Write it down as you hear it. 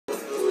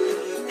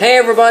Hey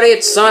everybody,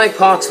 it's Sonic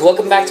Pox.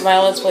 Welcome back to my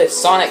Let's Play of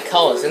Sonic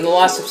Colors. In the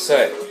last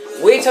episode,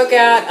 we took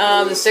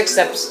out the sixth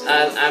act.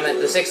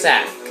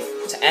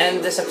 To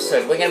end this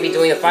episode, we're gonna be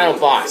doing the final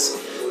boss.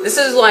 This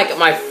is like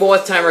my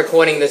fourth time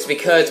recording this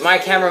because my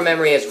camera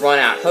memory has run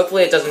out.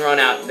 Hopefully it doesn't run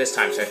out this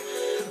time, so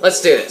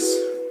let's do this.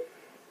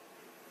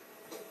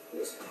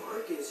 This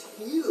park is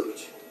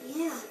huge.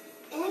 Yeah,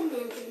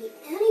 Eggman could be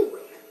anywhere.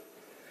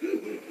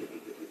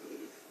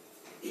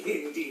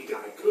 Indeed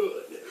I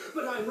could,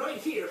 but I'm right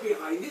here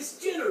behind this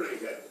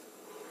generator.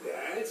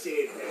 That's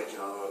it,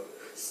 Hedgehog.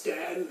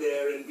 Stand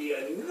there and be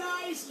a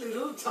nice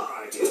little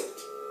target.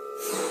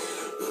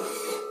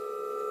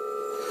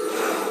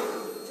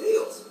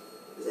 Tails,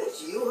 is that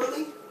you,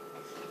 honey?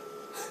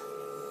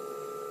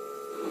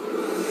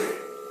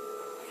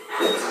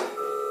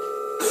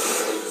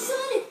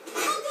 Sonic,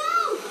 look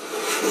out!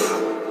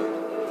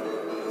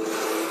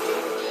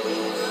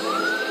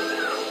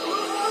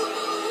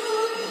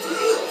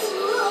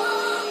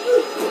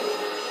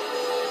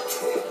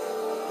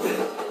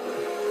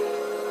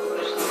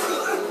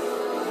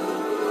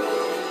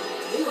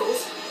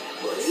 Tails,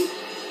 buddy?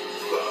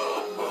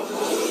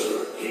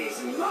 He's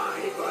my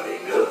buddy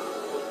now.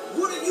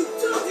 What have you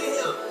done to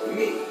him?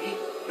 Me?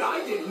 I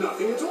did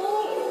nothing at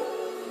all.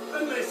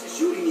 Unless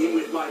shooting him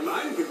with my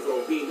mind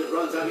control beam that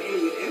runs on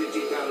alien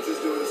energy counts is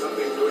doing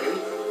something to him.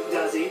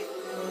 Does it?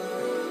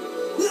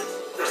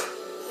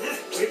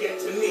 To get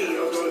to me,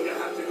 you're going to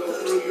have to go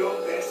through your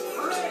best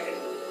friend.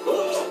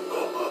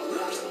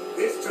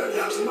 This turned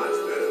out much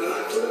better than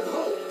I could have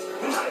hoped.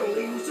 And I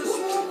only used a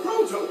small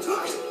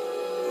prototype.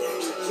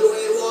 Enjoy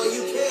it while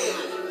you can.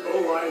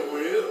 Oh, I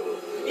will.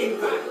 In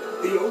fact,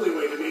 the only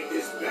way to make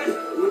this better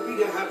would be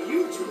to have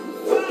you two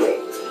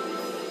fight.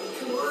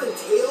 Come on,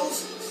 Tails.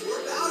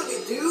 Snap out of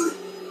it, dude.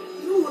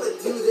 You don't want to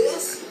do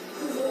this.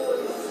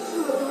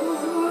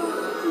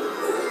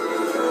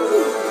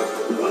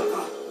 What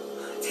the?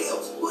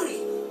 Tails, buddy,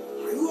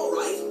 are you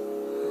alright?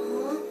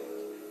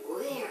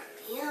 Where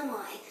am I?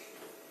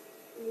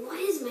 Why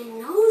is my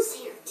nose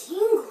hair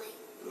tingling?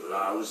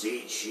 Lousy,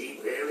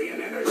 cheap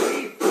alien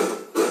energy.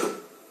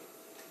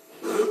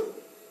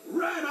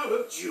 Ran out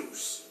of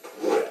juice.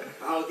 Well,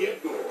 I'll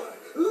get more.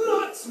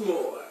 Lots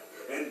more.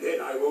 And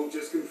then I won't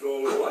just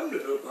control one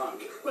little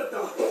punk, but the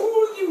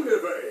whole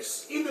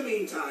universe. In the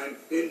meantime,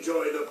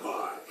 enjoy the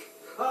park.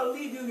 I'll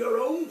leave you your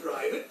own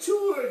private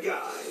tour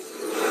guide.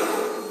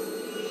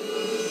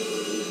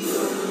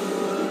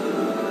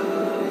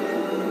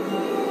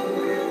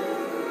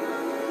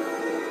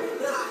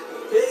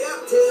 Hang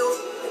up, Tails.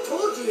 I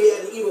told you he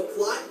had an evil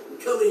plot, and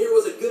coming here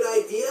was a good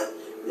idea.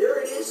 There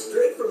it is,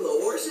 straight from the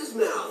horse's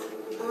mouth.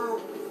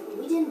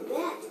 We didn't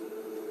bet.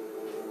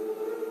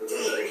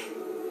 Dang.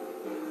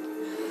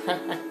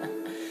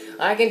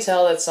 I can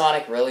tell that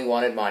Sonic really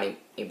wanted money,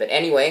 but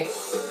anyway,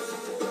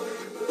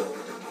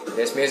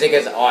 this music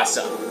is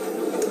awesome.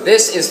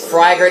 This is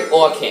Frigate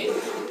Orcan.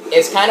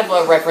 It's kind of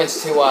a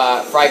reference to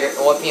Frigate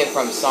Orcan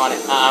from Sonic,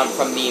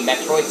 from the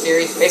Metroid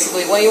series.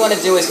 Basically, what you want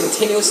to do is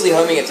continuously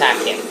homing attack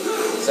him.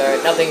 So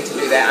nothing to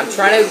do there. I'm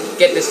trying to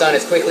get this done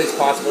as quickly as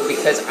possible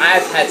because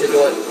I've had to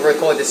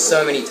record this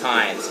so many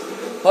times.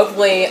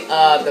 Hopefully,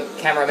 the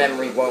camera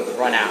memory won't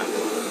run out.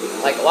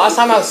 Like last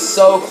time, I was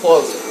so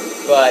close,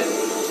 but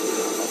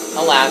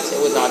alas, it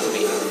was not to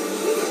be.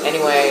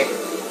 Anyway,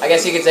 I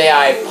guess you could say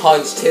I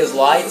punched his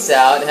lights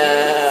out.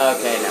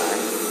 Okay, no.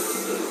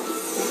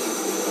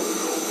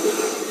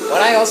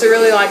 What I also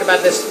really like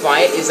about this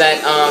fight is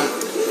that,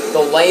 the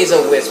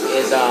laser wisp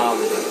is,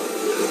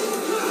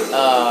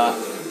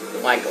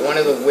 like, one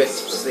of the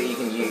wisps that you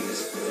can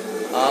use.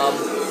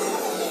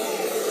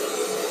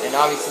 And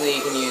obviously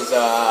you can use,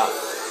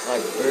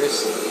 like,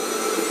 boost.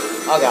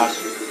 Oh gosh.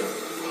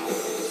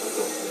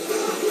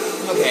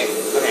 Okay.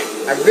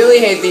 I really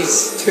hate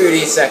these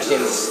 2D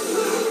sections,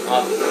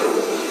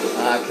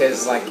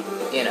 cause, like,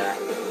 you know.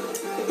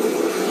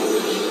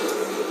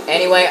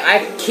 Anyway,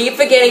 I keep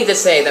forgetting to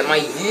say that my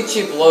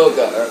YouTube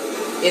logo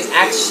is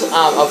actually,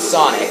 of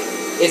Sonic,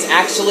 is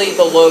actually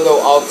the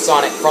logo of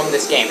Sonic from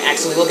this game.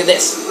 Actually, look at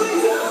this.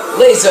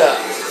 Laser!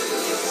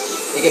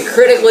 You can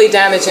critically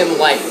damage him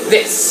like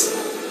this.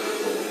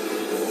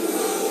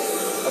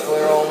 Hopefully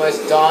we're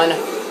almost done.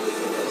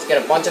 Let's get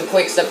a bunch of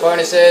quick step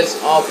bonuses.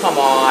 Oh, come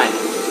on.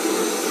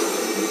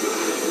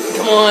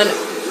 Come on.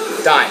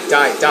 Die.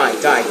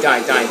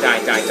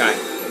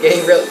 I'm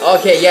getting real.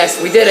 Okay, yes,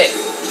 we did it.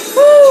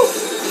 Woo!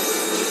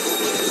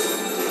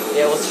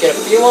 Yeah, let's get a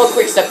few more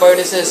quick step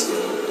bonuses.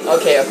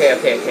 Okay.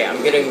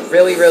 I'm getting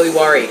really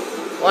worried.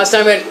 Last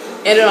time it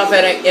ended up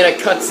in a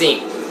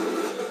cutscene.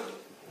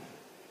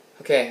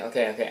 Okay.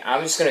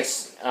 I'm just gonna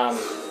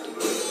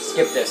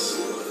skip this.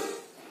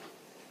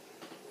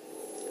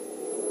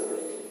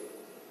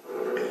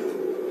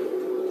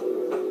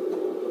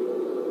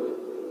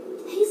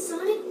 Hey,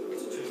 Sonic,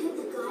 did you get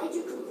the guide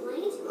you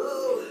complained?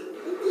 Oh,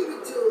 I gave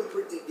it to him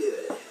pretty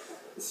good.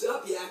 What's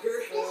up, Yacker?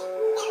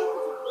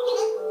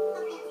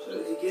 So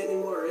did you get any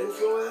more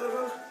info out of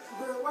him?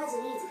 Well, it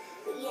wasn't easy,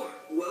 but yeah.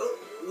 Well,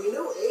 we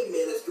know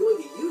Eggman is going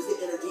to use the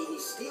energy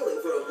he's stealing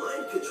for a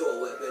mind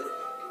control weapon.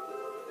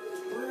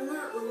 Well,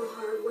 not when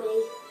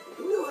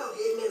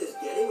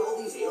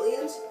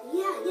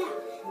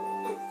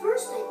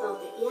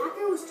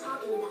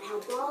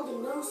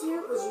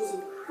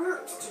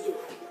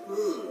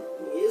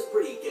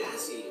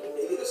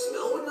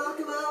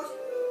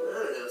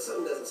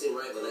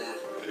fine with that.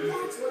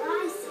 That's what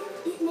I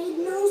said. It made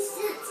no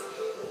sense.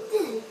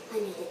 Then I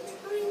made a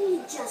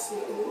tiny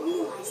adjustment and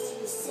realized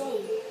he was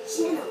saying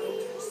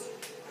generators.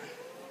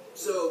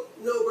 So,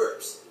 no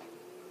burps.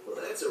 Well,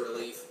 that's a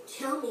relief.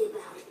 Tell me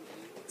about it.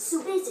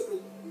 So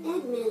basically,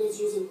 Eggman is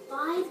using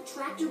 5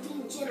 tractor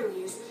beam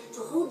generators to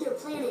hold their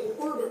planet in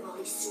orbit while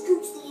he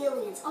scoops the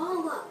aliens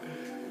all up.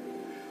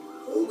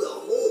 Hold the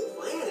whole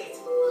planet?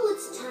 Well,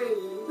 it's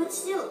tiny, but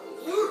still,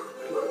 yeah.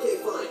 Okay,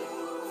 fine.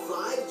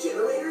 5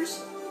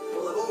 generators?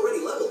 Well, I've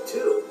already leveled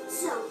 2.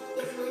 So,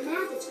 if my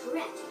math is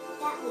correct,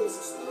 that leaves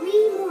us 3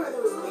 more of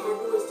those bad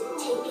boys to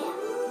take out.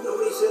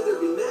 Nobody said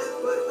there'd be math,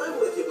 but I'm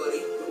with you,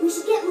 buddy. We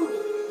should get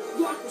moving.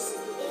 Yakko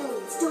says the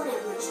aliens don't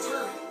have much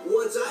time.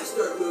 Once I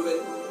start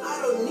moving,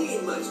 I don't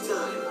need much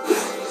time.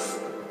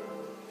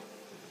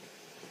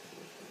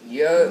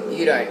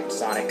 You don't,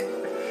 Sonic.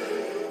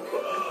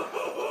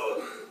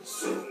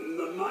 Soon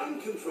the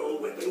mind control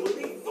weapon will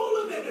be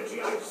full of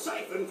energy I've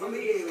siphoned from the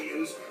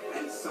aliens,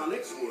 and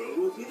Sonic's world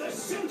will be the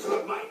center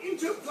of my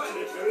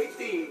interplanetary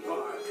theme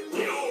park.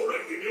 You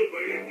reckon you'll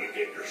be able to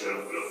get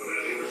yourself enough of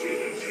that energy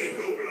to take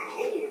over the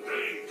whole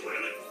dang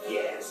planet?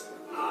 Yes,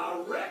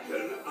 I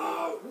reckon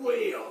I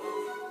will.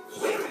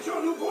 Where is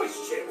your new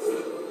voice chip?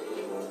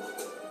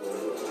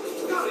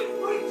 Got it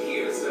right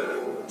here, sir.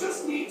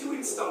 Just need to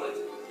install it.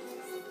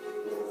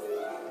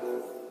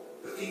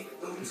 The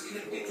deep bone's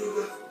connected to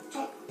the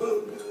top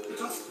bone. The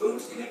top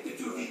bone's connected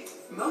to the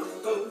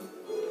mouth bone.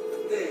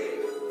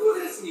 There.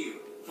 Good as new.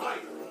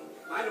 Finally.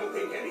 I don't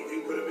think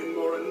anything could have been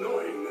more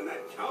annoying than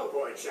that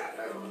cowboy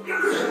chatter.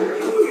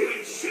 You're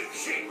in ship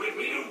shape with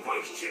me new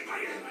voice chip,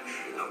 I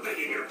am.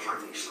 Begging your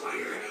pardon,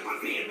 Squire. On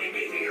me and me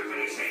baby, you're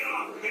gonna sail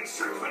off and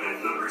search for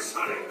that number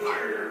Sonic.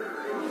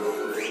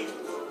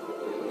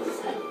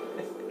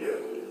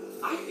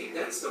 I think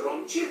that's the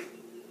wrong chip.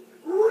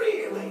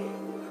 Really?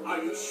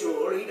 Are you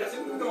sure he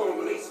doesn't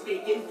normally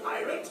speak in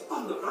pirate?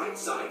 On the bright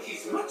side,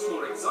 he's much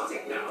more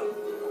exotic now.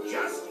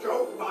 Just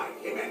go find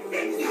him and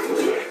get that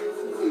chip.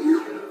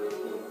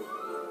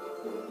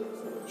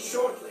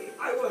 Shortly,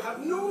 I will have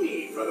no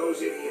need for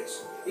those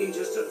idiots. In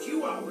just a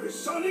few hours,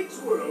 Sonic's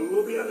world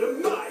will be under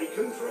my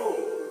control.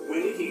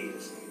 When it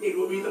is, it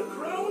will be the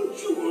crown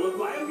jewel of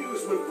my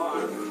amusement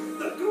park.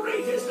 The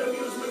greatest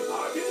amusement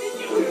park in the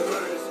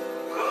universe.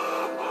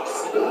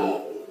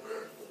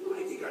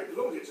 I think I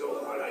gloated so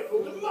hard I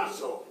pulled a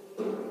muscle.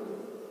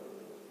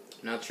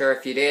 Not sure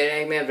if you did,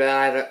 Eggman,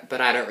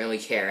 but I don't really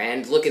care.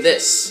 And look at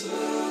this.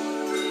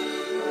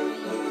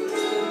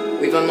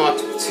 We've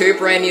unlocked 2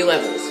 brand new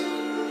levels.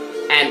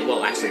 And,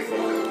 well, actually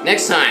 4.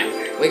 Next time,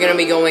 we're gonna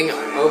be going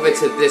over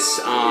to this,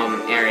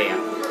 area.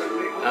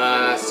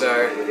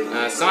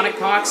 Sonic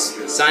Parks,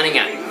 signing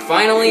out.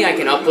 Finally, I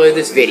can upload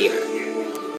this video.